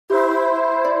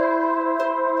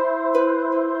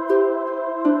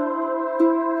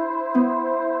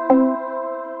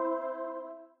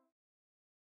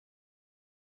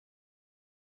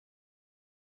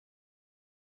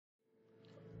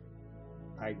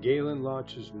iGalen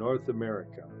launches North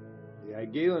America. The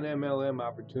iGalen MLM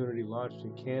Opportunity launched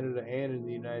in Canada and in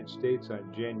the United States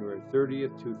on January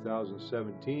 30th,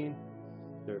 2017.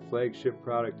 Their flagship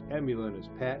product, Emulin, is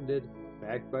patented,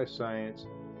 backed by science,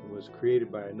 and was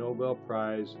created by a Nobel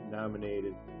Prize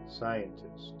nominated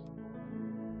scientist.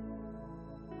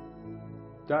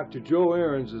 Dr. Joe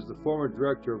Ahrens is the former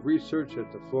Director of Research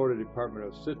at the Florida Department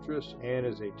of Citrus and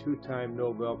is a two-time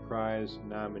Nobel Prize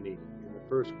nominee. In the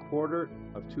first quarter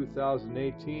of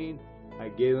 2018,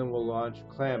 iGalen will launch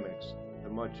KlaMax, the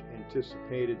much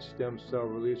anticipated stem cell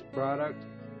release product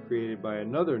created by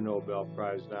another Nobel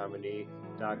Prize nominee,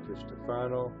 Dr.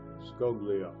 Stefano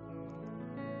Scoglio.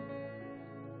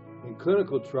 In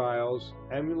clinical trials,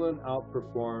 Emulin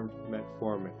outperformed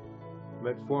metformin.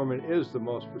 Metformin is the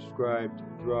most prescribed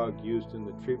drug used in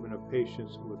the treatment of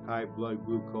patients with high blood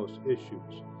glucose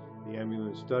issues. The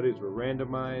Emulin studies were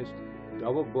randomized,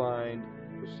 double-blind,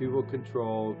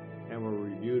 placebo-controlled, and were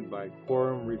reviewed by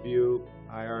Quorum Review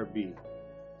IRB.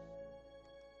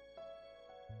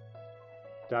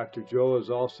 Dr. Joe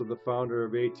is also the founder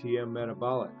of ATM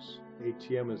Metabolics.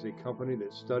 ATM is a company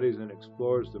that studies and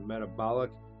explores the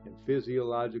metabolic and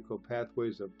physiological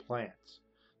pathways of plants.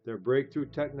 Their breakthrough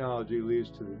technology leads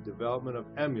to the development of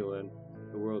Emulin,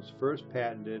 the world's first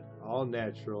patented,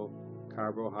 all-natural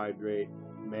carbohydrate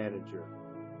manager.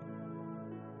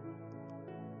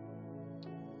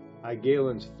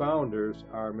 iGalen's founders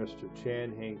are Mr.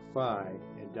 Chan Heng Phai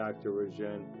and Dr.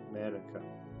 Rajen Maneka.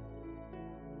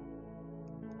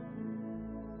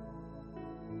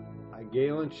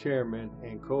 iGalen chairman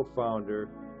and co-founder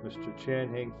Mr. Chan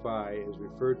Heng Phai is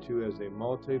referred to as a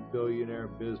multi-billionaire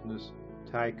business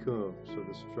tycoon, so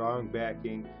the strong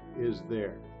backing is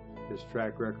there. His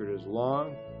track record is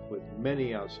long, with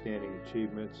many outstanding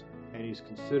achievements, and he's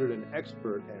considered an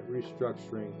expert at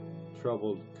restructuring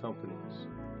troubled companies.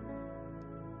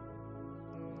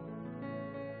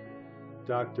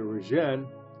 Dr. Rajen,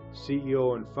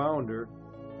 CEO and founder,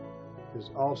 is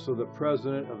also the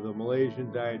president of the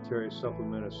Malaysian Dietary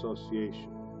Supplement Association.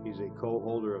 He's a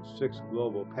co-holder of 6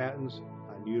 global patents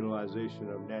on utilization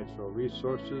of natural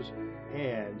resources,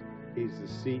 and he's the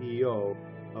CEO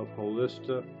of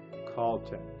Holista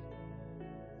Caltech.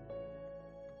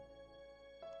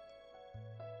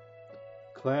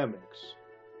 KlaMax,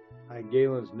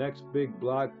 iGalen's next big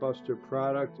blockbuster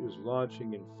product, is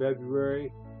launching in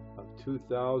February of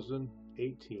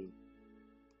 2018.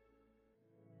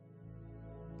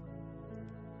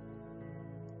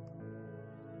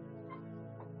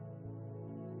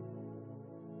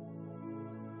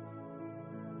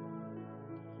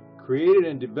 Created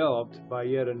and developed by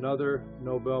yet another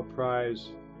Nobel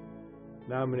Prize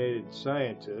nominated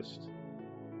scientist,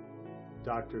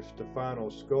 Dr. Stefano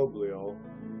Scoglio,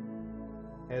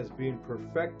 has been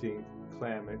perfecting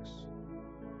KlaMax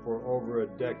for over a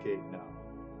decade now.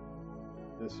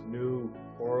 This new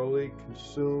orally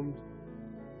consumed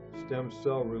stem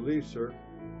cell releaser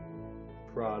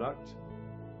product,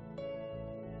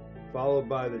 followed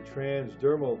by the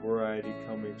transdermal variety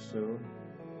coming soon,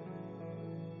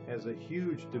 has a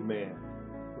huge demand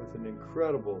with an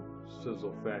incredible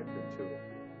sizzle factor to it.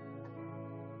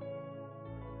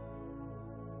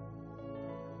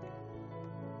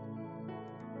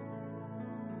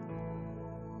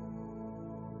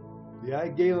 The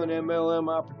iGalen MLM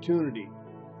Opportunity.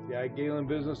 The iGalen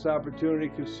Business Opportunity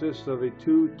consists of a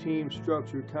 2-team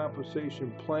structured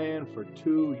compensation plan for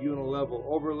 2 unilevel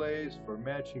overlays for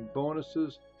matching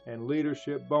bonuses and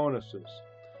leadership bonuses.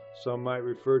 Some might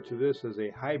refer to this as a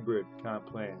hybrid comp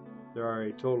plan. There are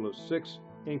a total of 6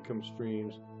 income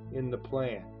streams in the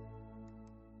plan.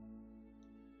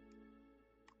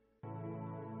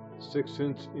 6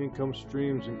 income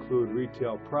streams include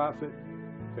retail profit,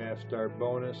 fast start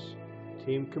bonus,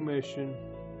 team commission,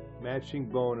 matching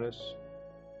bonus,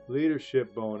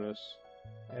 leadership bonus,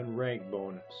 and rank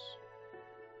bonus.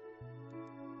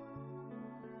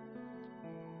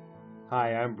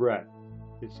 Hi, I'm Brett.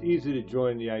 It's easy to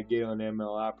join the iGalen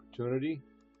ML Opportunity,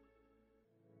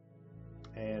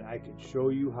 and I can show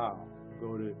you how.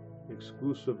 Go to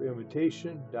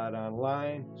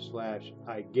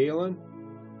exclusiveinvitation.online/iGalen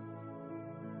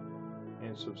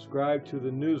and subscribe to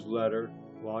the newsletter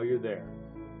while you're there.